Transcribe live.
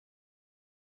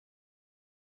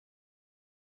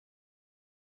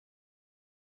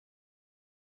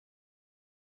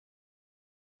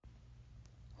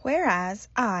Whereas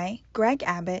I, Greg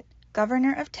Abbott,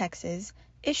 Governor of Texas,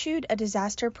 issued a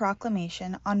disaster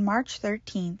proclamation on March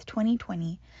 13,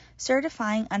 2020,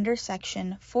 certifying under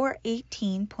Section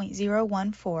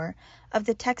 418.014 of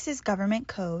the Texas Government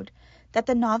Code that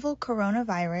the novel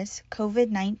coronavirus,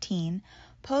 COVID-19,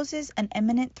 poses an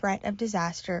imminent threat of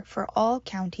disaster for all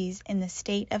counties in the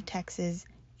state of Texas,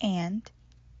 and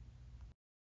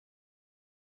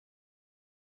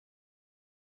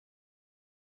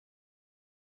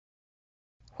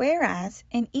whereas,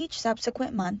 in each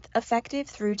subsequent month effective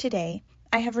through today,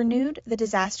 I have renewed the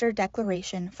disaster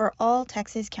declaration for all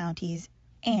Texas counties,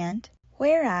 and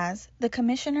whereas the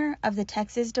Commissioner of the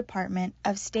Texas Department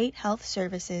of State Health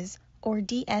Services, or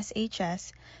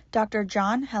DSHS, Dr.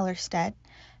 John Hellerstedt,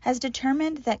 has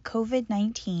determined that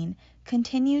COVID-19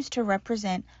 continues to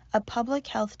represent a public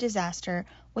health disaster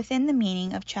within the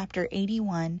meaning of Chapter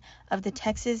 81 of the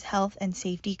Texas Health and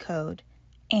Safety Code,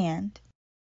 and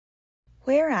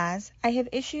whereas I have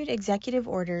issued executive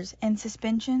orders and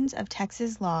suspensions of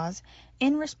Texas laws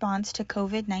in response to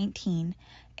COVID-19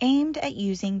 aimed at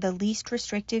using the least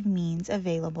restrictive means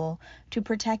available to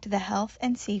protect the health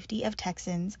and safety of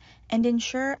Texans and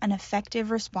ensure an effective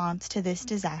response to this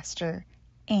disaster,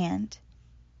 and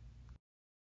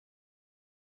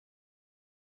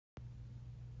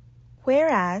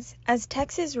whereas, as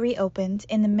Texas reopens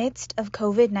in the midst of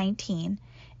COVID-19,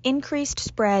 increased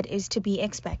spread is to be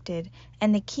expected,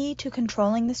 and the key to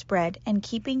controlling the spread and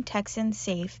keeping Texans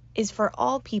safe is for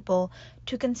all people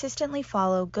to consistently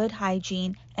follow good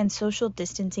hygiene and social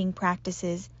distancing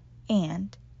practices,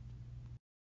 and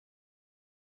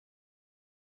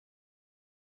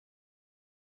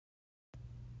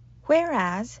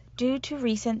whereas, due to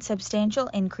recent substantial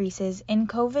increases in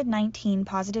COVID-19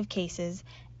 positive cases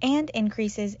and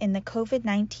increases in the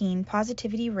COVID-19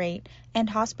 positivity rate and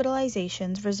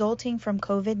hospitalizations resulting from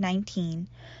COVID-19,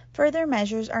 further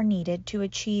measures are needed to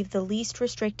achieve the least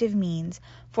restrictive means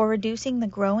for reducing the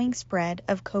growing spread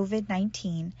of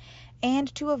COVID-19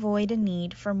 and to avoid a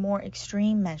need for more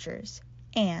extreme measures,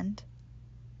 and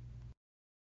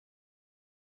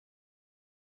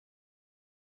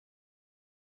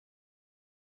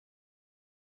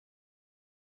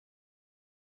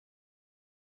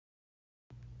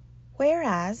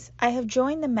whereas, I have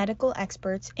joined the medical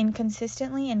experts in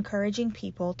consistently encouraging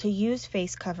people to use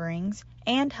face coverings,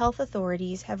 and health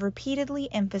authorities have repeatedly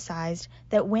emphasized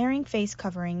that wearing face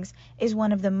coverings is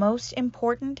one of the most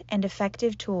important and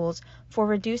effective tools for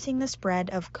reducing the spread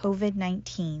of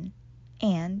COVID-19,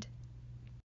 and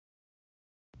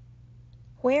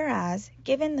whereas,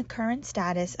 given the current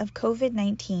status of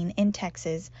COVID-19 in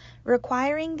Texas,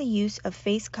 requiring the use of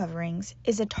face coverings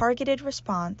is a targeted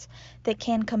response that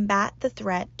can combat the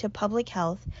threat to public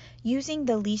health using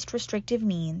the least restrictive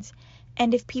means,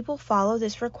 and if people follow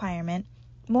this requirement,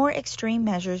 more extreme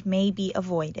measures may be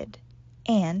avoided,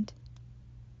 and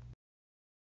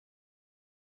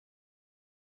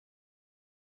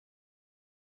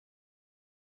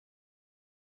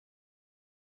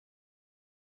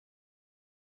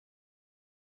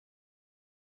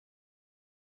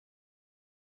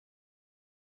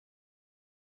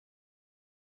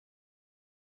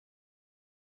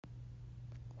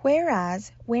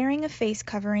whereas, wearing a face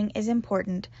covering is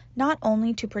important not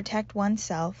only to protect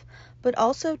oneself, but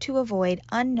also to avoid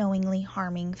unknowingly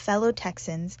harming fellow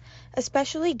Texans,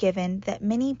 especially given that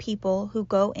many people who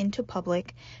go into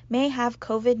public may have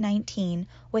COVID-19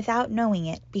 without knowing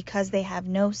it because they have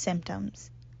no symptoms,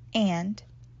 and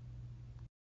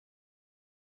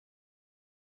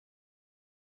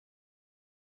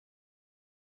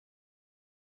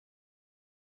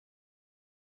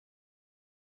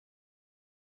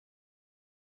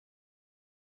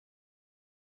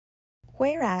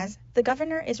whereas, the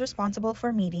governor is responsible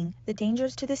for meeting the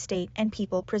dangers to the state and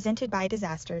people presented by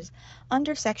disasters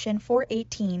under Section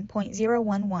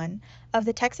 418.011 of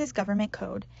the Texas Government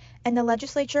Code, and the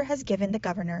legislature has given the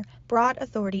governor broad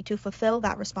authority to fulfill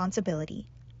that responsibility.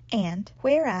 And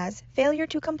whereas, failure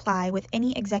to comply with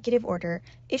any executive order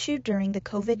issued during the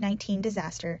COVID-19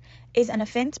 disaster is an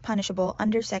offense punishable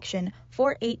under Section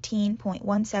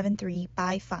 418.173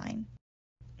 by fine.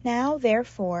 Now,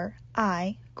 therefore,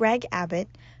 I, Greg Abbott,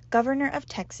 Governor of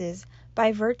Texas,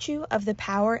 by virtue of the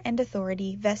power and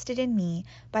authority vested in me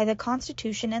by the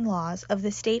Constitution and laws of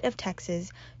the state of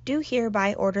Texas, do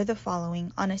hereby order the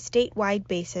following on a statewide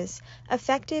basis,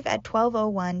 effective at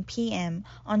 12:01 p.m.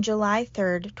 on July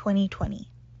 3, 2020.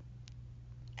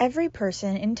 Every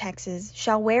person in Texas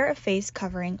shall wear a face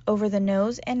covering over the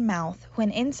nose and mouth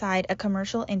when inside a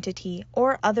commercial entity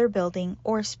or other building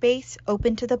or space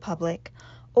open to the public,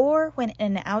 or when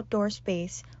in an outdoor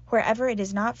space wherever it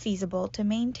is not feasible to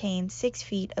maintain 6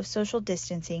 feet of social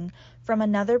distancing from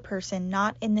another person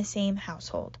not in the same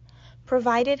household,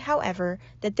 provided, however,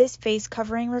 that this face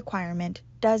covering requirement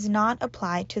does not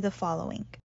apply to the following: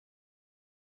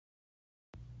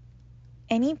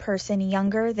 any person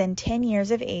younger than 10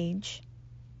 years of age,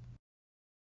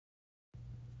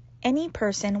 any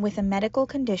person with a medical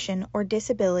condition or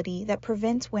disability that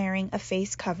prevents wearing a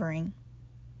face covering,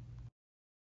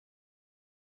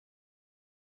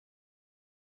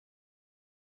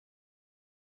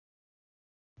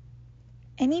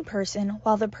 any person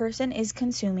while the person is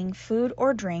consuming food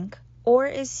or drink or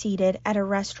is seated at a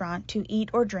restaurant to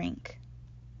eat or drink,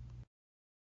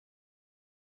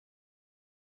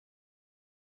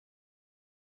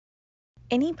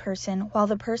 any person while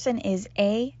the person is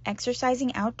A,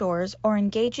 exercising outdoors or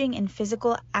engaging in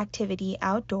physical activity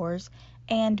outdoors,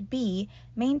 and B,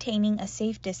 maintaining a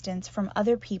safe distance from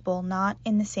other people not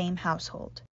in the same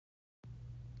household.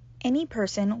 Any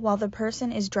person while the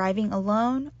person is driving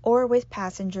alone or with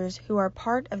passengers who are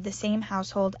part of the same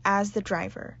household as the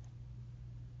driver.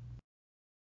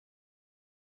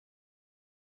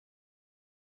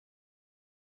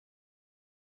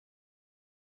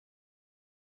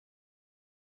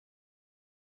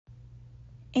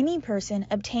 Any person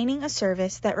obtaining a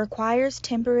service that requires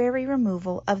temporary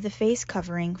removal of the face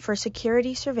covering for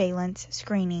security surveillance,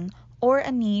 screening, or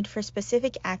a need for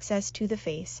specific access to the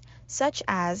face, such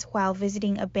as while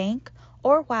visiting a bank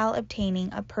or while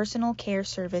obtaining a personal care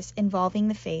service involving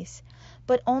the face,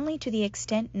 but only to the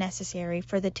extent necessary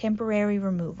for the temporary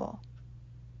removal.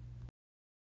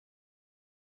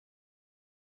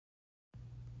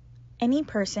 Any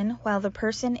person while the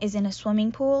person is in a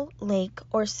swimming pool, lake,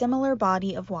 or similar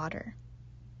body of water.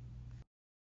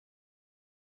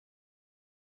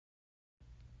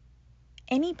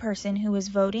 Any person who is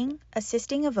voting,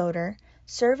 assisting a voter,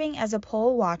 serving as a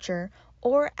poll watcher,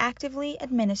 or actively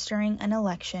administering an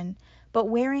election, but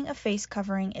wearing a face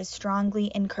covering is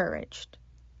strongly encouraged.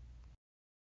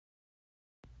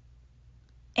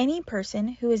 Any person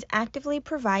who is actively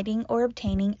providing or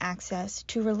obtaining access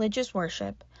to religious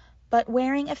worship, but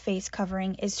wearing a face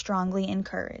covering is strongly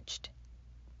encouraged.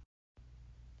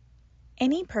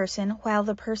 Any person while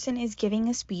the person is giving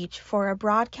a speech for a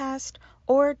broadcast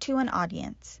or to an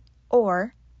audience,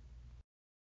 or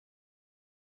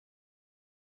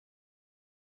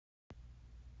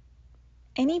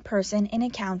any person in a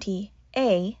county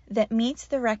A that meets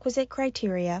the requisite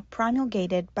criteria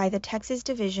promulgated by the Texas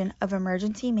Division of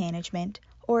Emergency Management,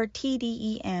 or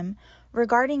TDEM,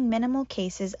 regarding minimal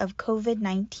cases of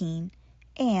COVID-19,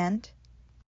 and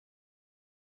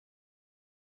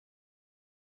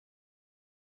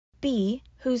B,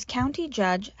 whose county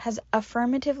judge has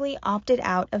affirmatively opted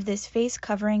out of this face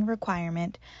covering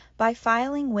requirement by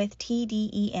filing with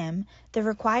TDEM the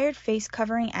required face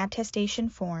covering attestation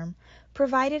form,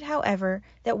 provided, however,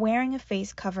 that wearing a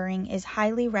face covering is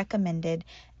highly recommended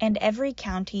and every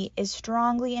county is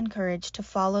strongly encouraged to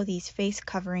follow these face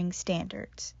covering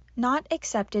standards. Not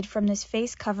accepted from this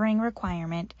face covering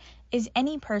requirement is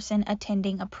any person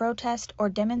attending a protest or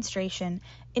demonstration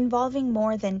involving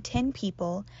more than 10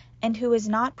 people and who is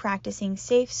not practicing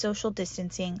safe social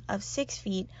distancing of 6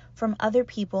 feet from other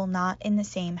people not in the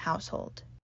same household.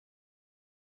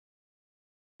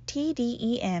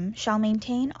 TDEM shall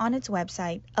maintain on its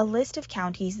website a list of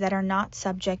counties that are not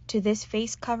subject to this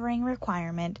face covering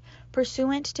requirement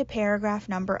pursuant to paragraph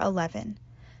number 11.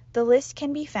 The list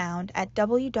can be found at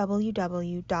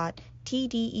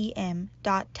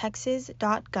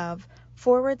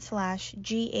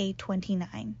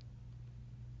www.tdem.texas.gov/GA29.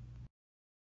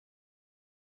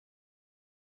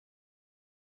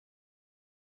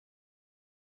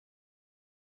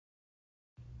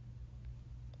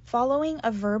 Following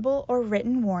a verbal or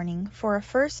written warning for a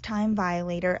first-time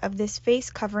violator of this face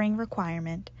covering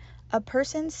requirement, a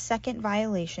person's second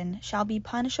violation shall be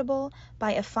punishable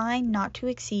by a fine not to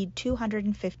exceed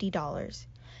 $250.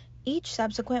 Each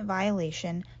subsequent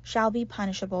violation shall be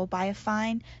punishable by a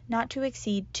fine not to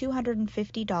exceed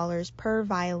 $250 per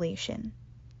violation.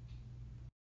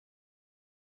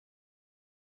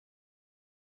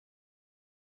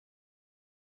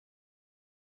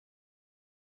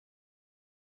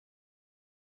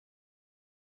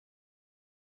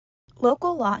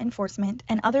 Local law enforcement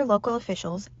and other local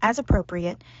officials, as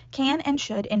appropriate, can and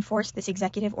should enforce this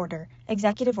Executive Order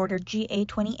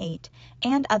GA28,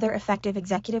 and other effective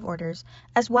executive orders,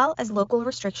 as well as local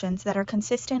restrictions that are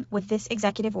consistent with this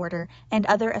Executive Order and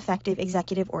other effective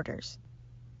executive orders.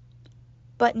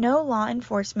 But no law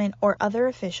enforcement or other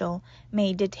official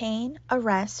may detain,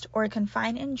 arrest, or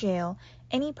confine in jail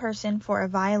any person for a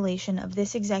violation of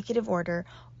this Executive Order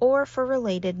or for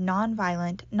related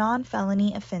nonviolent,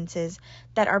 non-felony offenses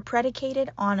that are predicated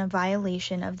on a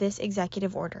violation of this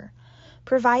executive order.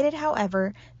 Provided,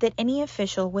 however, that any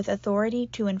official with authority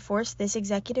to enforce this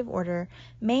executive order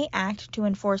may act to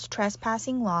enforce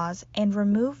trespassing laws and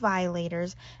remove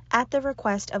violators at the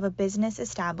request of a business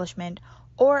establishment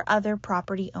or other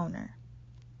property owner.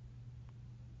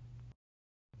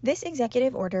 This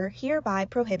executive order hereby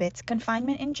prohibits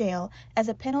confinement in jail as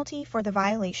a penalty for the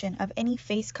violation of any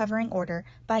face covering order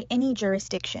by any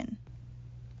jurisdiction.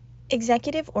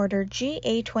 Executive Order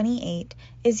GA-28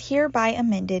 is hereby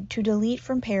amended to delete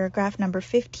from paragraph number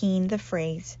 15 the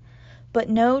phrase, "but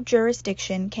no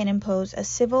jurisdiction can impose a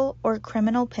civil or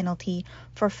criminal penalty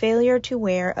for failure to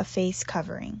wear a face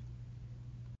covering."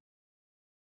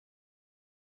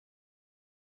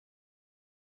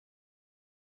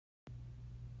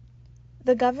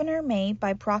 The Governor may,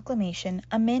 by proclamation,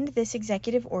 amend this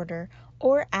executive order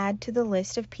or add to the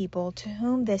list of people to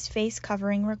whom this face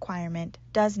covering requirement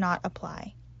does not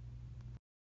apply.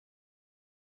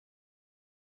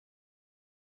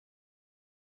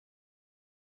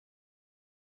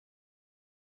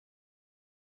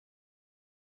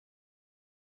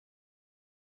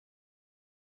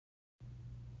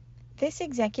 This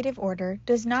executive order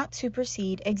does not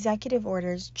supersede Executive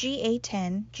Orders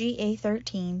GA-10,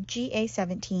 GA-13,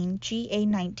 GA-17,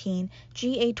 GA-19,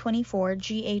 GA-24,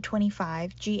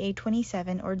 GA-25,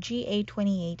 GA-27, or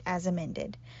GA-28 as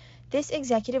amended. This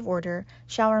executive order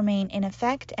shall remain in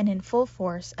effect and in full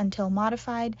force until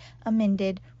modified,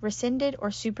 amended, rescinded,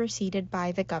 or superseded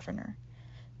by the Governor.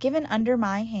 Given under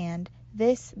my hand,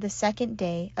 this the 2nd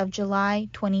day of July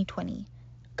 2020.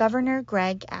 Governor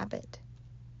Greg Abbott.